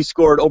with that, he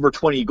scored over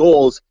 20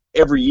 goals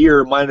every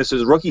year minus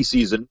his rookie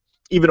season.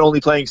 Even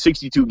only playing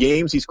 62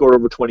 games, he scored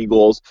over 20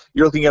 goals.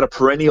 You're looking at a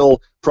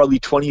perennial probably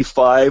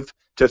 25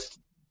 to,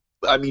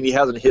 I mean, he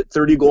hasn't hit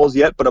 30 goals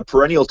yet, but a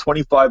perennial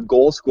 25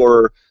 goal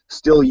scorer,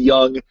 still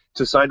young,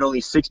 to sign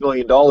only $6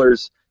 million.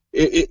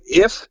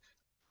 If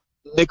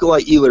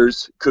Nikolai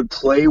Ehlers could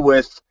play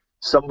with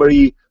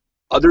somebody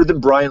other than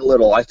Brian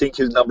Little, I think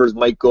his numbers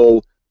might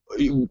go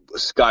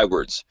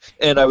skywards.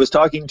 And I was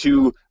talking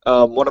to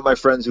one of my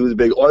friends who was a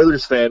big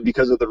Oilers fan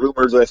because of the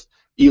rumors with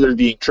Ehlers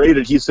being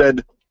traded. He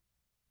said,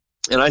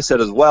 and I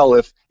said as well,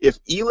 if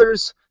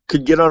Ehlers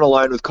could get on a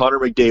line with Connor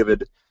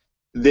McDavid,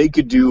 they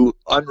could do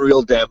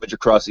unreal damage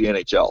across the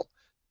NHL.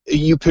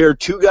 You pair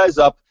two guys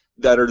up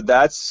that are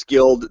that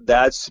skilled,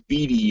 that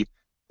speedy,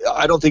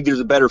 I don't think there's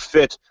a better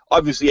fit.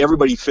 Obviously,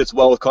 everybody fits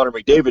well with Connor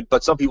McDavid,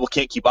 but some people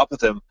can't keep up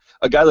with him.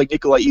 A guy like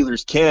Nikolai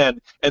Ehlers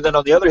can. And then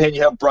on the other hand,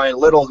 you have Brian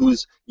Little,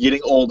 who's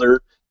getting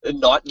older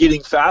and not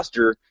getting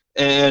faster,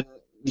 and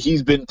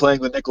he's been playing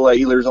with Nikolai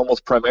Ehlers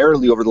almost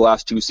primarily over the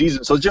last 2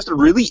 seasons. So it's just a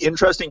really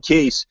interesting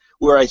case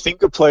where I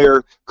think a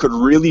player could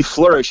really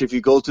flourish if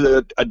you go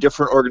to a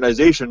different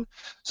organization.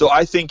 So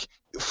I think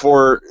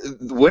for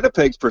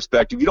Winnipeg's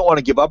perspective, you don't want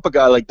to give up a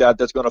guy like that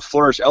that's going to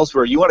flourish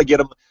elsewhere. You want to get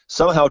him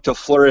somehow to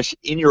flourish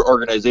in your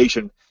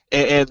organization.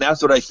 And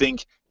that's what I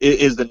think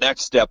is the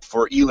next step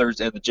for Ehlers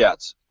and the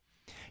Jets.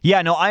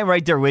 Yeah, no, I'm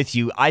right there with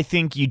you. I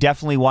think you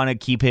definitely want to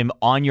keep him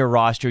on your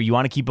roster. You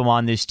want to keep him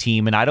on this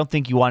team, and I don't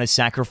think you want to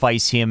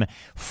sacrifice him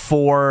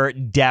for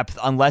depth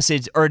unless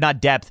it's, or not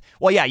depth.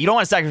 Well, yeah, you don't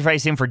want to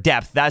sacrifice him for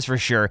depth, that's for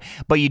sure,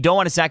 but you don't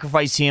want to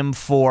sacrifice him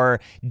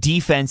for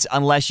defense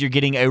unless you're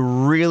getting a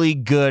really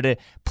good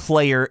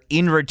player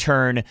in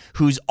return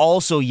who's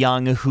also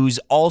young, who's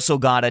also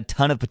got a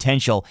ton of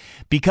potential,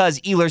 because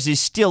Ehlers is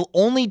still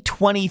only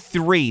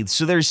 23,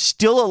 so there's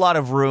still a lot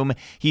of room.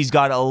 He's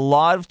got a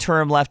lot of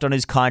term left on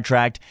his contract.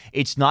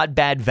 It's not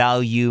bad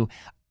value.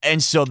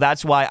 And so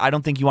that's why I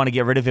don't think you want to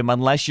get rid of him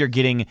unless you're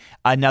getting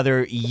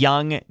another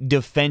young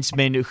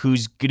defenseman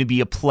who's going to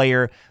be a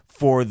player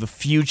for the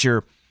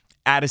future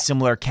at a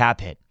similar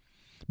cap hit.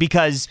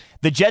 Because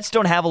the Jets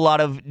don't have a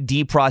lot of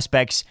D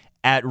prospects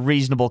at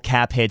reasonable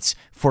cap hits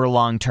for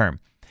long term.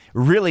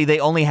 Really, they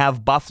only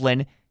have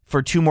Byfuglien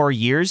for 2 more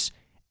years,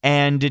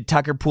 and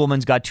Tucker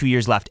Poolman's got 2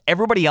 years left.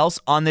 Everybody else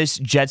on this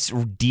Jets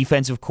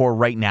defensive core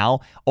right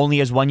now only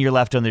has 1 year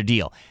left on their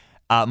deal.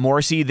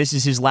 Morrissey, this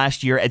is his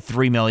last year at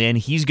 $3 million.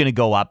 He's going to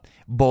go up.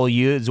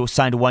 Beaulieu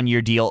signed a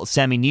 1-year deal.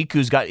 Sami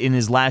Niku's got in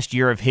his last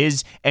year of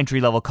his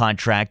entry-level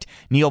contract.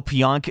 Neil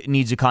Pionk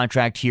needs a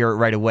contract here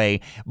right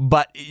away.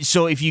 But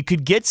so if you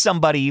could get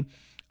somebody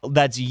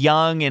that's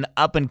young and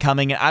up and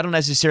coming, and I don't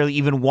necessarily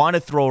even want to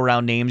throw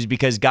around names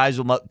because guys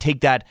will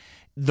take that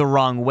the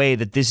wrong way,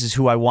 that this is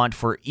who I want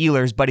for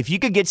Ehlers. But if you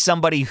could get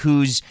somebody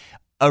who's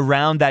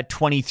around that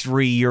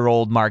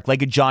 23-year-old mark,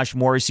 like a Josh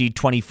Morrissey,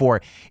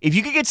 24. If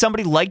you could get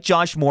somebody like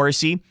Josh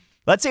Morrissey,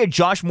 let's say a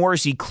Josh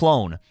Morrissey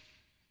clone,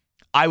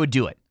 I would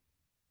do it.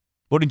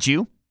 Wouldn't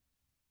you?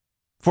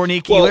 For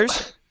Nick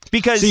Ehlers?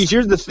 Because see,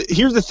 here's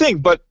the thing,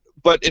 but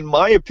in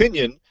my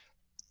opinion,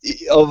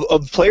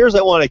 of players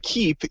I want to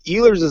keep,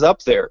 Ehlers is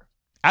up there.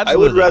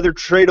 Absolutely. I would rather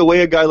trade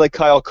away a guy like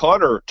Kyle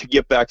Connor to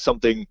get back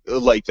something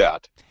like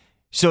that.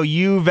 So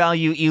you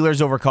value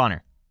Ehlers over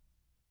Connor?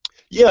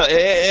 Yeah,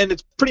 and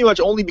it's pretty much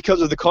only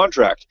because of the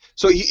contract.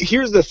 So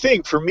here's the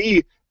thing. For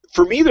me,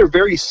 for me, they're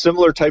very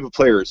similar type of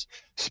players.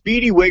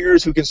 Speedy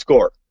wingers who can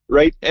score,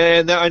 right?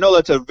 And I know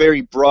that's a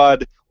very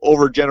broad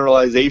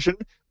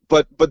overgeneralization,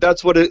 but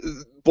that's what it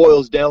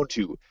boils down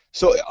to.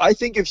 So I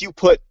think if you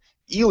put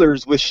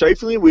Ehlers with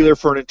Scheifele and Wheeler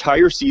for an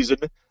entire season,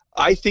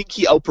 I think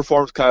he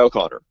outperforms Kyle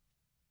Connor.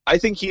 I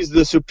think he's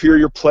the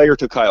superior player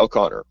to Kyle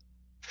Connor.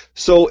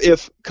 So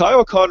if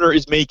Kyle Connor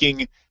is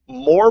making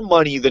more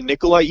money than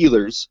Nikolai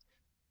Ehlers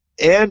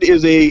and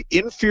is a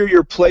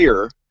inferior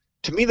player,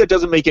 to me that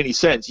doesn't make any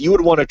sense. You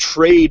would want to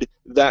trade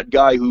that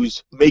guy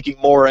who's making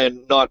more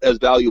and not as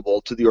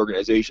valuable to the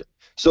organization.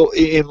 So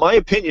in my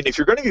opinion, if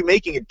you're going to be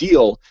making a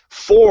deal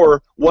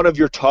for one of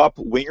your top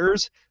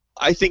wingers,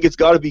 I think it's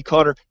got to be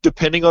Connor,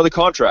 depending on the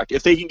contract.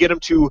 If they can get him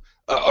to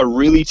a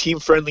really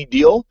team-friendly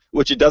deal,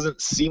 which it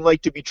doesn't seem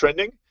like to be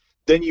trending,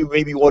 then you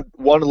maybe would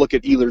want to look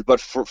at Ehlers.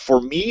 But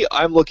for me,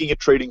 I'm looking at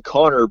trading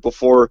Connor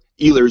before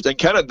Ehlers.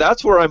 And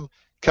that's where I'm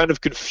kind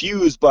of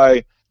confused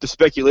by the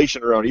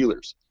speculation around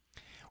Ehlers.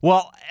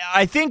 Well,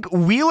 I think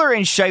Wheeler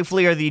and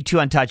Scheifele are the two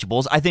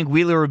untouchables. I think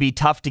Wheeler would be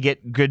tough to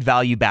get good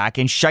value back,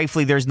 and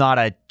Scheifele, there's not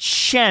a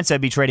chance I'd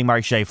be trading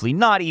Mark Scheifele.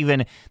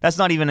 That's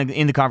not even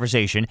in the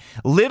conversation.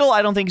 Little,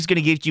 I don't think is going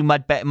to give you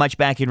much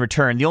back in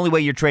return. The only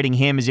way you're trading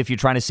him is if you're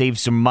trying to save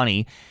some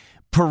money.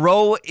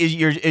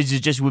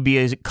 Perreault would be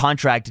a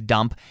contract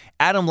dump.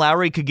 Adam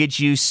Lowry could get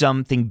you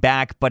something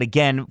back, but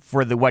again,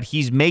 for what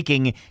he's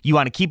making, you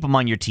want to keep him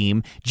on your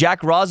team.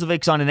 Jack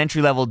Roslovic's on an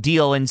entry-level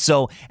deal, and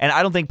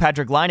I don't think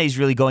Patrik Laine is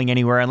really going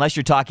anywhere unless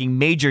you're talking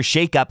major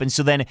shakeup. And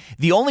so then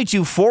the only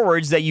two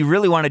forwards that you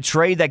really want to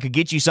trade that could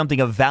get you something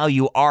of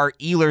value are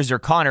Ehlers or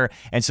Connor,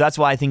 and so that's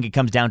why I think it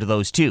comes down to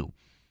those two.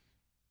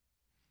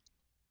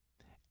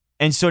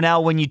 And so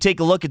now when you take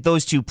a look at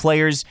those two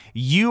players,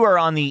 you are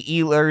on the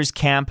Ehlers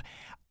camp.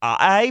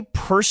 I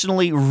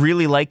personally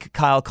really like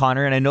Kyle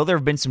Connor, and I know there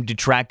have been some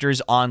detractors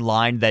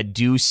online that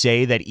do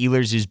say that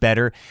Ehlers is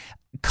better.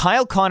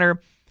 Kyle Connor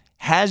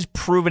has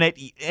proven it,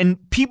 and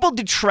people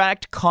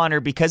detract Connor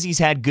because he's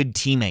had good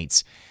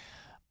teammates.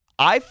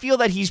 I feel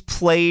that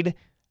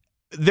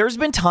there's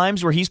been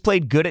times where he's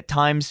played good at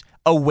times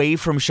away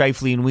from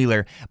Scheifele and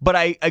Wheeler, but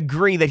I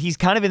agree that he's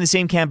kind of in the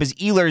same camp as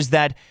Ehlers,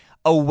 that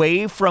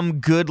away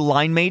from good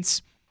line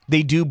mates,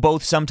 they do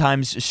both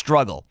sometimes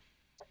struggle.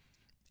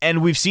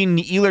 And we've seen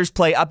Ehlers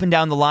play up and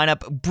down the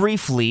lineup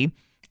briefly,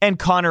 and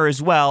Connor as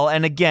well.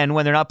 And again,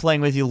 when they're not playing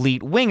with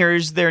elite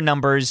wingers, their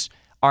numbers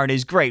aren't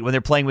as great. When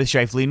they're playing with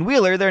Scheifele and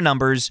Wheeler, their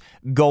numbers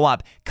go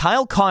up.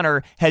 Kyle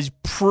Connor has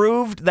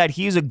proved that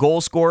he's a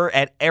goal scorer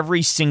at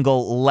every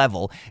single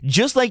level,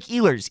 just like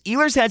Ehlers.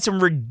 Ehlers had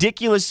some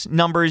ridiculous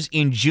numbers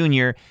in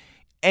junior,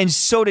 and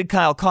so did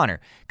Kyle Connor.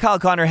 Kyle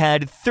Connor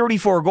had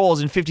 34 goals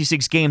in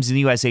 56 games in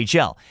the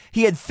USHL.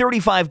 He had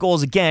 35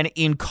 goals again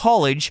in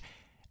college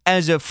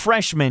as a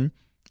freshman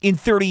in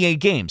 38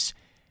 games.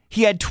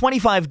 He had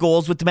 25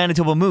 goals with the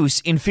Manitoba Moose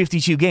in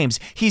 52 games.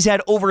 He's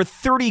had over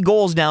 30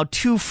 goals now,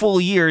 2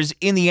 full years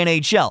in the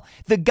NHL.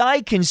 The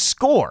guy can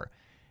score.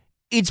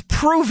 It's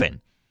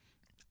proven.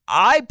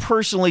 I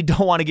personally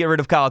don't want to get rid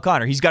of Kyle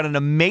Connor. He's got an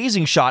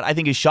amazing shot. I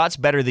think his shot's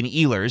better than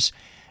Ehlers.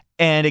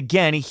 And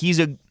again, he's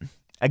a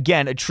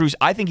true,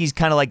 I think he's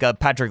kind of like a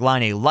Patrik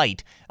Laine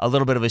light, a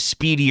little bit of a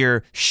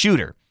speedier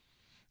shooter.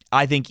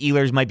 I think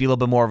Ehlers might be a little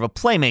bit more of a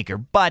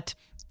playmaker, but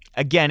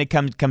again, it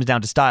comes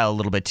down to style a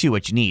little bit too,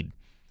 what you need.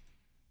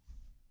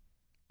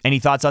 Any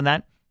thoughts on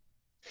that?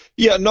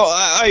 Yeah, no,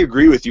 I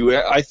agree with you.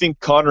 I think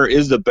Connor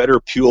is the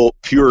better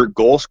pure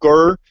goal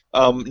scorer.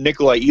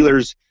 Nikolai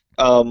Ehlers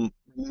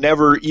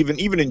never,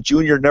 even in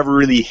junior, never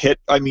really hit.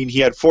 I mean, he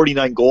had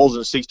 49 goals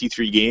in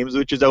 63 games,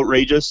 which is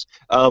outrageous,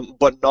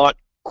 but not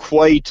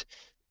quite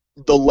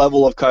the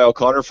level of Kyle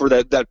Connor for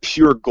that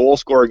pure goal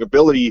scoring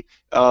ability,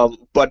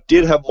 but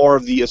did have more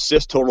of the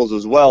assist totals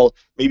as well,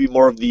 maybe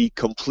more of the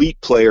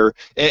complete player.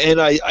 And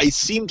I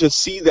seem to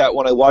see that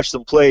when I watch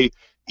them play.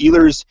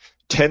 Ehlers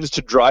tends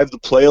to drive the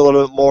play a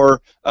little bit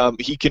more.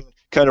 He can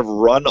kind of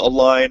run a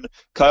line.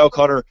 Kyle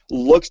Connor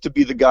looks to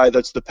be the guy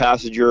that's the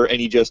passenger, and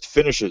he just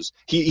finishes.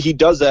 He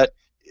does that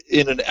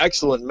in an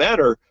excellent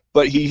manner,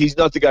 but he's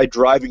not the guy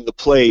driving the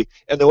play.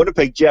 And the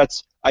Winnipeg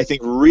Jets, I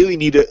think, really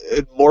need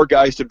more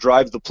guys to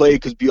drive the play,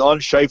 because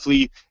beyond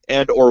Scheifele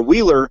and or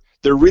Wheeler,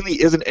 there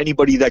really isn't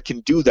anybody that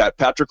can do that.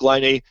 Patrik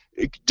Laine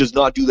does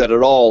not do that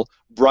at all.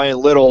 Brian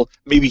Little,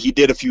 maybe he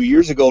did a few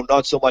years ago,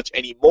 not so much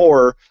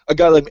anymore. A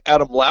guy like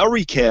Adam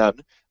Lowry can,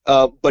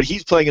 but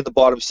he's playing in the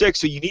bottom six,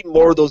 so you need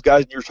more of those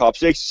guys in your top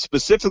six,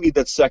 specifically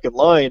that second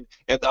line,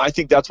 and I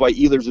think that's why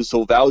Ehlers is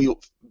so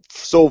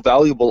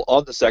valuable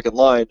on the second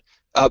line,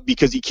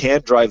 because he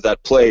can drive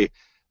that play.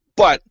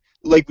 But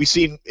like we've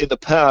seen in the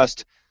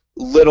past,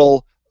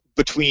 Little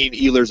between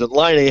Ehlers and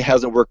Laine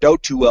hasn't worked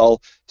out too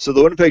well, so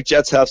the Winnipeg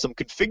Jets have some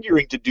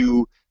configuring to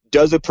do.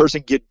 Does a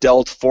person get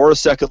dealt for a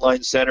second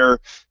line center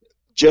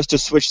just to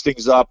switch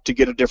things up, to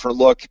get a different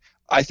look?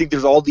 I think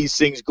there's all these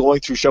things going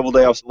through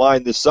Cheveldayoff's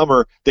mind this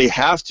summer. They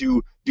have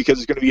to, because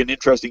it's going to be an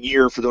interesting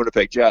year for the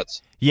Winnipeg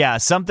Jets. Yeah,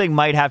 something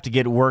might have to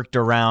get worked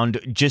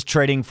around, just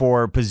trading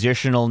for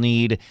positional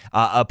need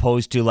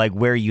opposed to like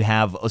where you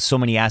have so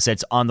many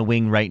assets on the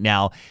wing right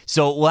now.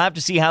 So we'll have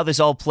to see how this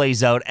all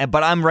plays out.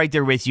 But I'm right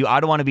there with you. I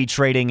don't want to be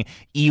trading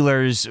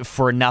Ehlers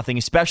for nothing,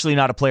 especially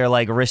not a player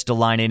like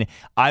Ristolainen.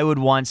 I would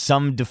want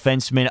some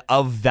defenseman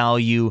of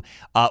value,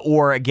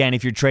 or again,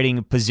 if you're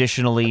trading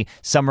positionally,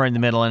 somewhere in the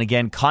middle. And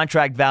again,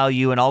 contract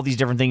value and all these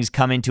different things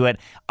come into it.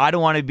 I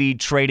don't want to be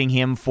trading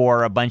him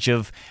for a bunch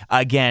of,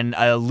 again,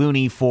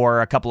 Looney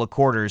for a couple of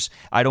quarters.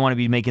 I don't want to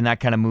be making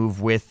that kind of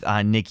move with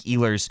Nick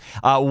Ehlers.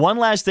 One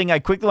last thing I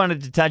quickly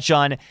wanted to touch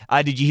on.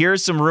 Did you hear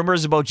some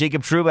rumors about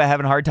Jacob Trouba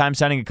having a hard time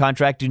signing a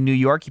contract in New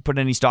York? You put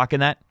any stock in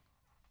that?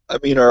 I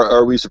mean,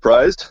 are we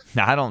surprised?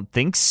 I don't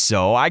think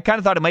so. I kind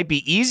of thought it might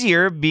be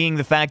easier, being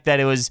the fact that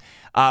it was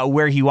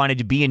where he wanted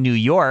to be in New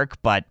York,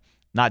 but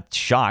not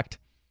shocked.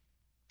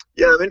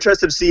 Yeah, I'm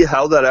interested to see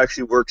how that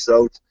actually works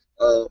out,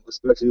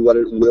 especially what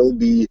it will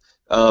be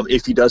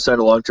if he does sign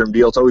a long-term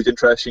deal. It's always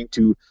interesting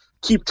to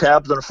keep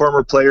tabs on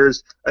former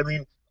players. I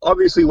mean,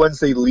 obviously, once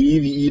they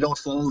leave, you don't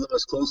follow them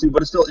as closely,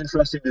 but it's still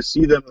interesting to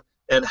see them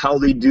and how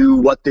they do,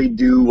 what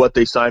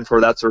they sign for,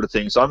 that sort of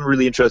thing. So I'm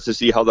really interested to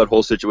see how that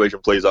whole situation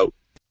plays out.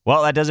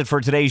 Well, that does it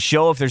for today's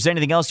show. If there's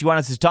anything else you want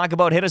us to talk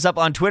about, hit us up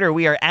on Twitter.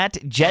 We are at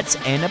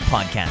JetsN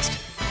Podcast.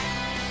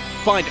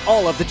 Find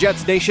all of the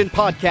Jets Nation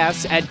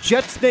podcasts at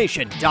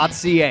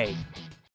jetsnation.ca.